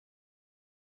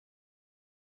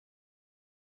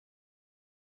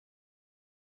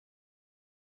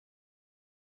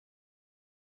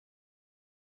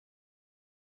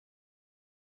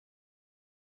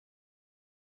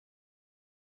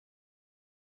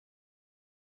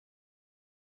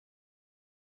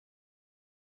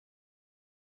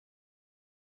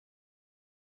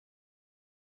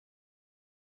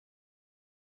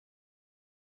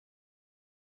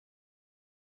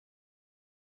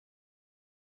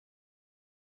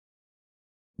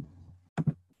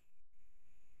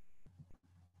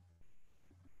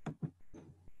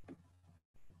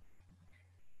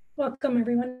Welcome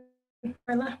everyone,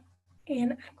 Marla,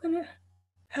 and I'm going to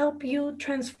help you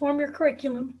transform your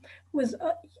curriculum with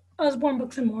Usborne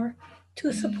Books and More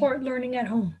to support learning at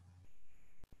home.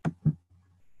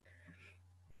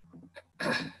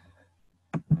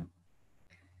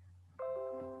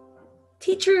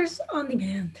 Teachers on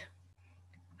demand.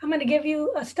 I'm going to give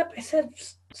you a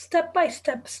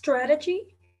step-by-step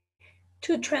strategy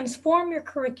to transform your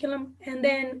curriculum, and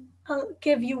then I'll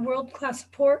give you world-class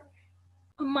support,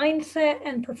 a mindset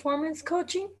and performance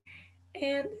coaching,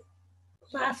 and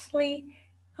lastly,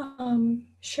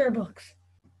 share books,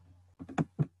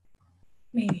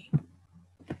 maybe.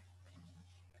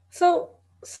 So,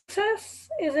 success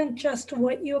isn't just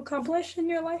what you accomplish in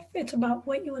your life, it's about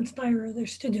what you inspire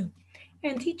others to do.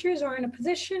 And teachers are in a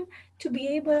position to be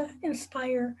able to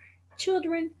inspire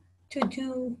children to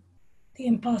do the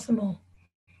impossible.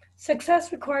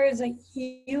 Success requires that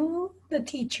you, the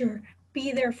teacher,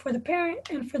 be there for the parent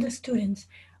and for the students.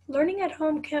 Learning at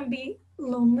home can be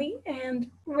lonely,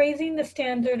 and raising the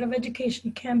standard of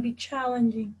education can be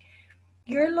challenging.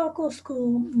 Your local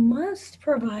school must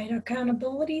provide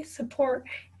accountability, support,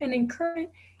 and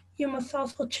encouragement. You must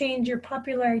also change your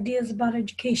popular ideas about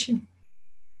education.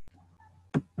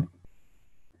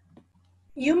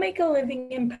 You make a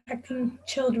living impacting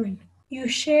children. You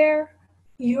share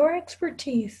your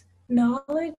expertise,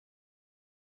 knowledge,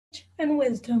 and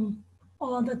wisdom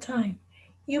all the time.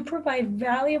 You provide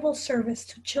valuable service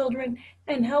to children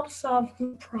and help solve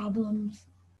problems.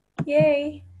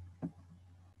 Yay!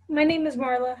 My name is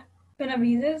Marla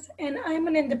Benavides, and I'm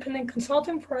an independent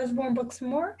consultant for Usborne Books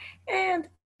More and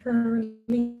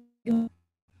paralegal.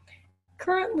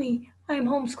 Currently, I'm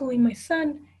homeschooling my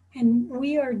son, and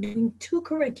we are doing two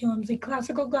curriculums, a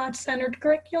classical God-centered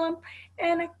curriculum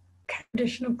and a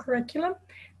traditional curriculum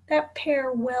that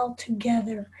pair well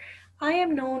together. I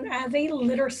am known as a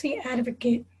literacy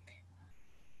advocate.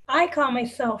 I call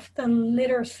myself the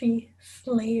literacy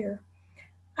slayer.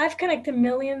 I've connected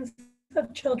millions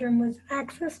of children with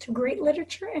access to great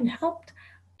literature and helped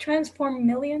transform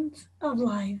millions of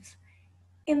lives.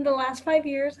 In the last 5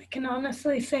 years, I can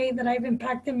honestly say that I've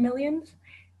impacted millions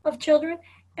of children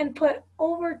and put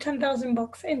over 10,000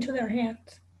 books into their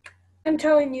hands. I'm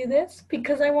telling you this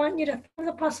because I want you to think of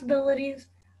the possibilities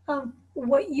of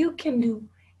what you can do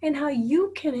and how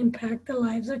you can impact the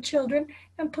lives of children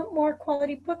and put more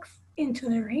quality books into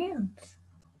their hands.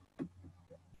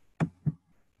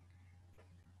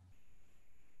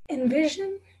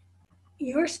 Envision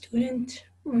your student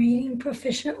reading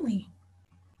proficiently.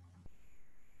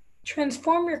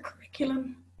 Transform your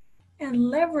curriculum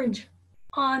and leverage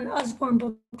on Usborne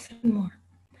Books and More.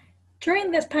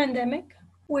 During this pandemic,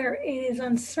 where it is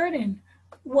uncertain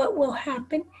what will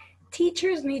happen,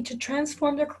 teachers need to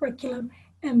transform their curriculum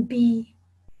and be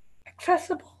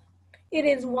accessible. It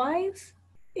is wise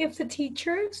if the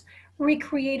teachers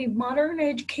recreate a modern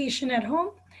education at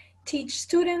home, teach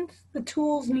students the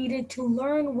tools needed to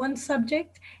learn one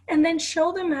subject, and then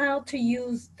show them how to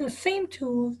use the same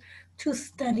tools to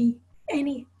study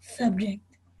any subject.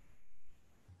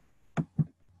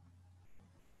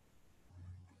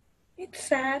 It's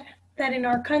sad that in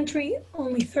our country,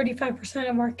 only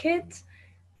 35% of our kids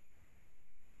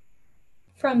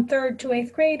from 3rd to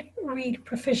 8th grade read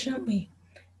proficiently.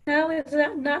 Now is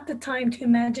not the time to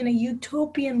imagine a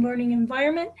utopian learning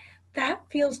environment that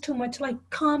feels too much like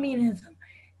communism.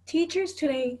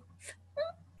 Today's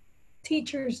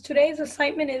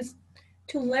assignment is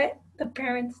to let the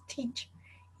parents teach.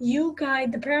 You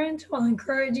guide the parents while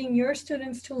encouraging your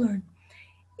students to learn.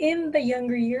 In the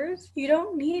younger years, you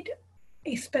don't need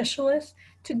a specialist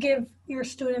to give your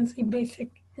students a basic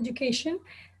education.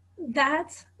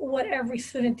 That's what every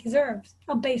student deserves,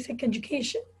 a basic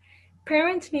education.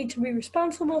 Parents need to be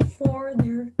responsible for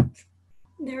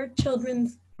their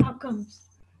children's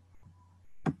outcomes.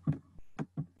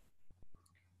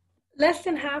 Less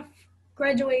than half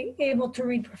graduate able to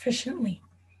read proficiently.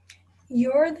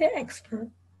 You're the expert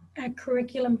at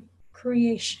curriculum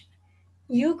creation.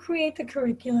 You create the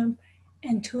curriculum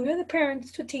and tutor the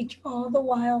parents to teach, all the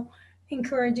while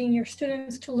encouraging your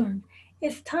students to learn.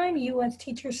 It's time you as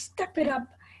teachers step it up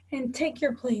and take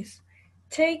your place.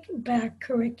 Take back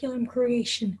curriculum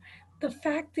creation. The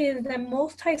fact is that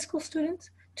most high school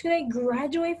students today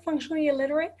graduate functionally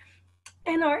illiterate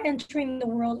and are entering the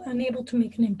world unable to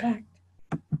make an impact.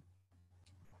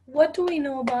 What do we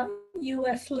know about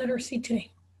U.S. literacy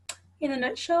today? In a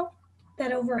nutshell,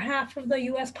 that over half of the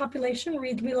U.S. population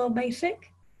reads below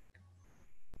basic.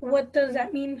 What does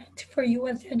that mean for you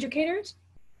as educators?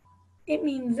 It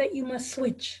means that you must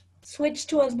switch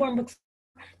to Usborne Books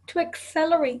More to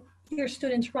accelerate your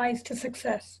students' rise to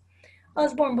success.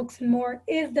 Usborne Books More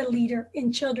is the leader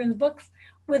in children's books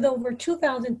with over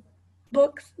 2,000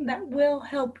 books that will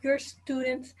help your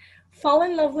students fall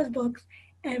in love with books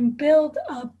and build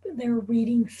up their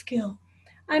reading skill.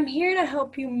 I'm here to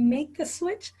help you make the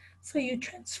switch so you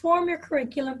transform your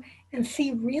curriculum and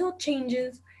see real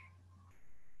changes,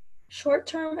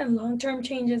 short-term and long-term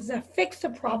changes that fix the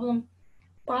problem.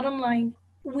 Bottom line,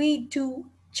 we do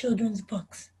children's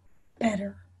books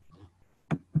better.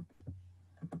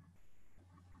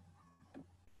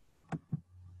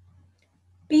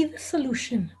 Be the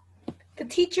solution. The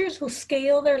teachers who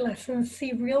scale their lessons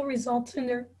see real results in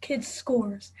their kids'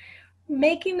 scores.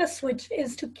 Making the switch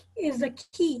is the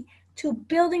key to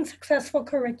building successful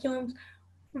curriculums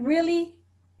really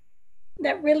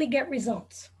that really get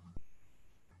results.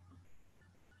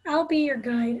 I'll be your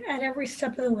guide at every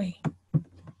step of the way.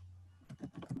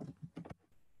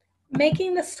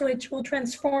 Making the switch will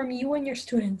transform you and your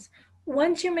students.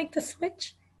 Once you make the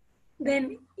switch,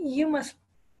 then you must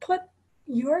put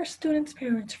your students'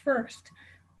 parents first.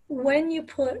 When you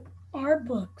put our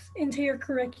books into your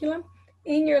curriculum,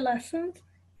 in your lessons,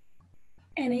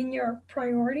 and in your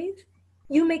priorities,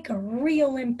 you make a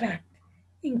real impact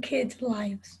in kids'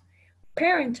 lives.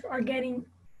 Parents are getting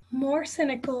more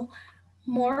cynical,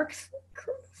 more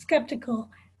skeptical,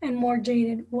 and more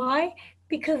jaded. Why?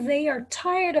 Because they are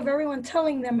tired of everyone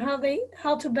telling them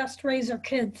how to best raise their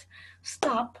kids.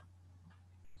 Stop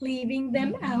leaving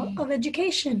them out of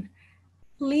education.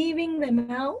 Leaving them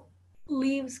out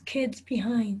leaves kids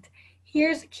behind.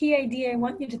 Here's a key idea I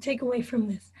want you to take away from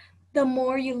this. The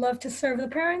more you love to serve the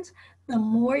parents, the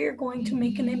more you're going to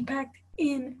make an impact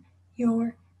in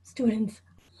your student's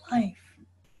life.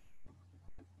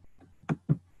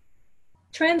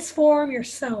 Transform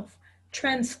yourself.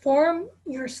 Transform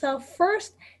yourself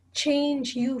first.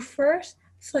 Change you first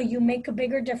so you make a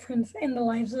bigger difference in the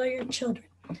lives of your children.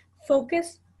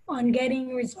 Focus on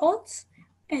getting results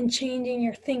and changing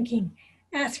your thinking.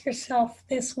 Ask yourself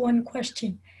this one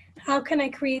question. How can I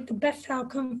create the best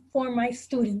outcome for my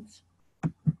students?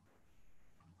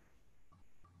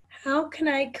 How can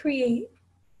I create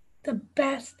the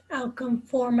best outcome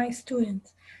for my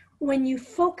students? When you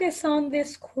focus on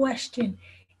this question,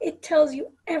 it tells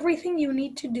you everything you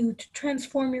need to do to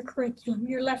transform your curriculum,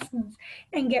 your lessons,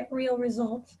 and get real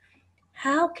results.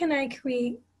 How can I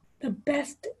create the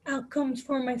best outcomes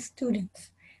for my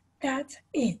students? That's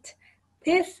it.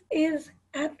 This is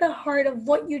at the heart of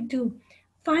what you do,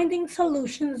 finding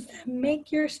solutions that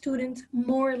make your students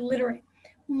more literate,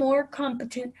 more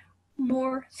competent,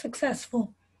 more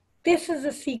successful. This is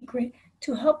the secret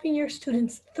to helping your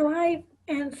students thrive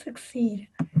and succeed.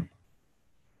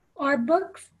 Our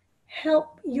books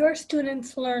help your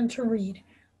students learn to read,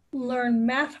 learn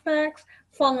math facts,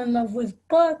 fall in love with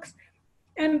books,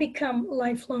 and become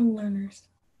lifelong learners.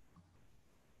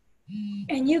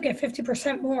 And you get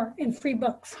 50% more in free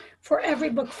books for every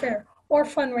book fair or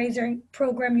fundraising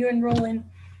program you enroll in.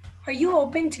 Are you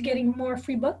open to getting more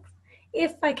free books?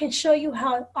 If I can show you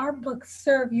how our books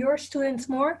serve your students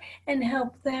more and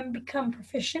help them become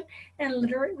proficient and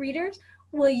literate readers,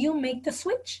 will you make the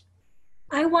switch?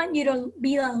 I want you to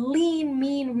be a lean,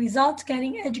 mean,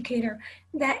 results-getting educator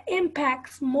that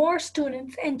impacts more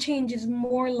students and changes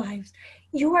more lives.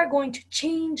 You are going to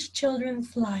change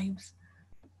children's lives.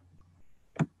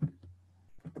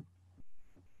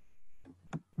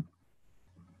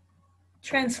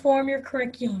 Transform your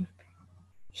curriculum.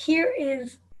 Here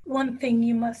is one thing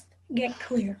you must get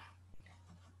clear.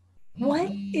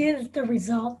 What is the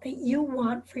result that you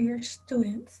want for your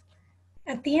students?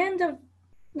 At the end of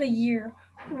the year,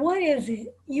 what is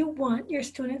it you want your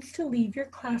students to leave your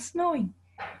class knowing?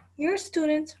 Your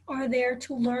students are there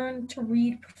to learn to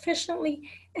read proficiently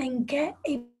and get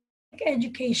a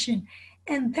education,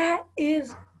 and that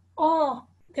is all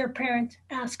their parents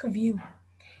ask of you.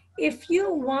 If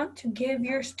you want to give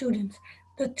your students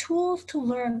the tools to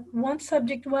learn one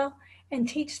subject well and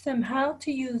teach them how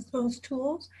to use those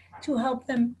tools to help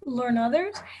them learn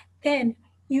others, then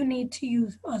you need to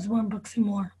use Usborne Books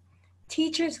More.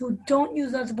 Teachers who don't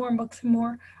use Usborne Books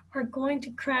More are going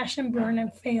to crash and burn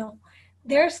and fail.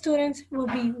 Their students will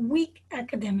be weak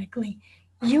academically.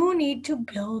 You need to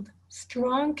build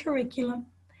strong curriculum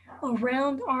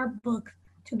around our books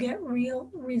to get real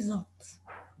results.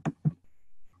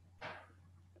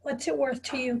 What's it worth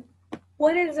to you?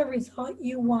 What is the result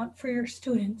you want for your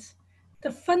students?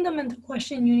 The fundamental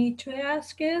question you need to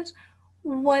ask is,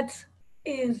 what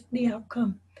is the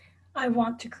outcome I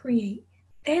want to create?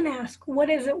 Then ask,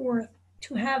 what is it worth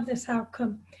to have this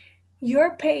outcome?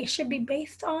 Your pay should be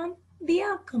based on the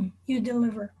outcome you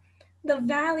deliver, the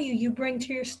value you bring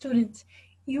to your students.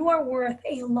 You are worth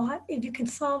a lot if you can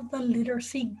solve the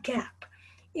literacy gap.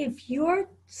 If your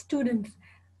students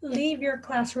leave your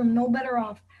classroom no better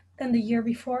off than the year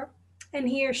before, and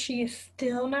he or she is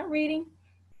still not reading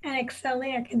and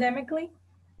excelling academically,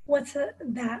 what's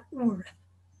that worth?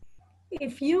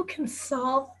 If you can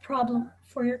solve a problem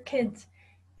for your kids,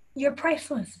 you're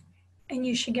priceless and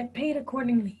you should get paid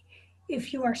accordingly.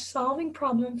 If you are solving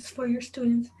problems for your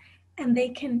students and they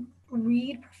can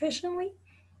read proficiently,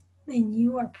 then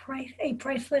you are a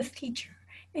priceless teacher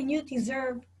and you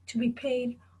deserve to be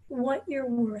paid what you're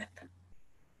worth.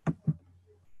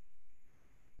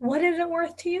 What is it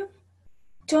worth to you?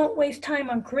 Don't waste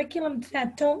time on curriculums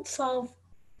that don't solve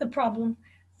the problem.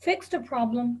 Fix the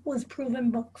problem with proven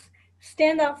books.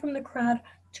 Stand out from the crowd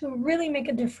to really make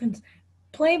a difference.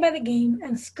 Play by the game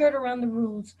and skirt around the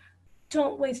rules.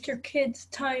 Don't waste your kids'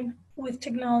 time with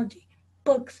technology.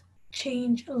 Books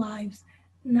change lives,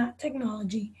 not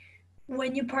technology.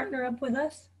 When you partner up with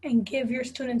us and give your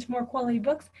students more quality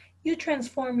books, you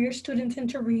transform your students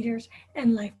into readers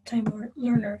and lifetime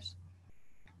learners.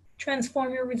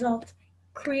 Transform your results.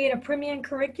 Create a premium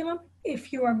curriculum.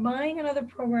 If you are buying another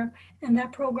program and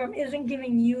that program isn't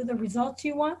giving you the results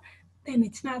you want, then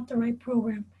it's not the right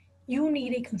program. You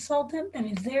need a consultant that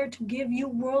is there to give you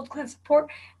world class support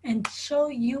and show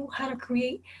you how to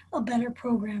create a better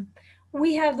program.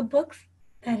 We have the books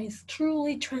that is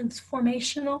truly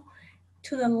transformational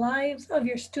to the lives of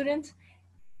your students,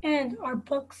 and our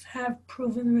books have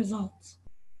proven results.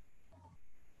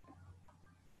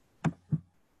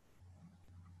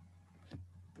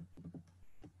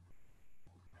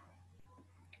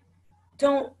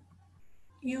 Don't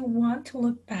you want to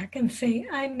look back and say,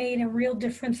 I made a real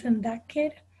difference in that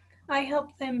kid? I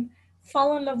helped them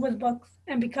fall in love with books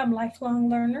and become lifelong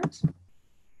learners?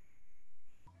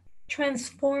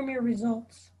 Transform your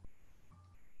results.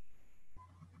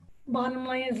 Bottom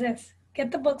line is this: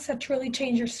 get the books that truly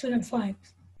change your students'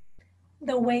 lives.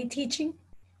 The way teaching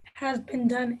has been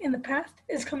done in the past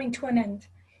is coming to an end.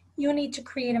 You need to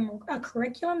create a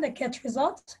curriculum that gets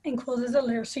results and closes the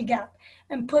literacy gap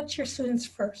and puts your students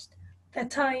first. The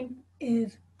time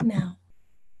is now.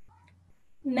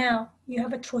 Now you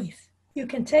have a choice. You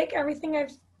can take everything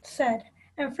I've said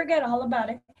and forget all about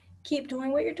it, keep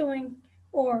doing what you're doing,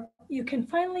 or you can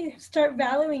finally start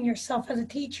valuing yourself as a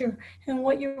teacher and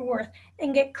what you're worth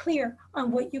and get clear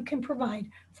on what you can provide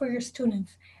for your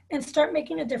students and start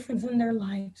making a difference in their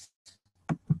lives.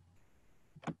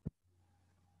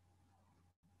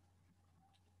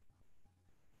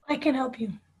 I can help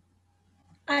you.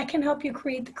 I can help you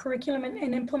create the curriculum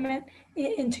and implement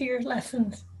it into your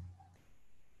lessons.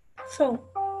 So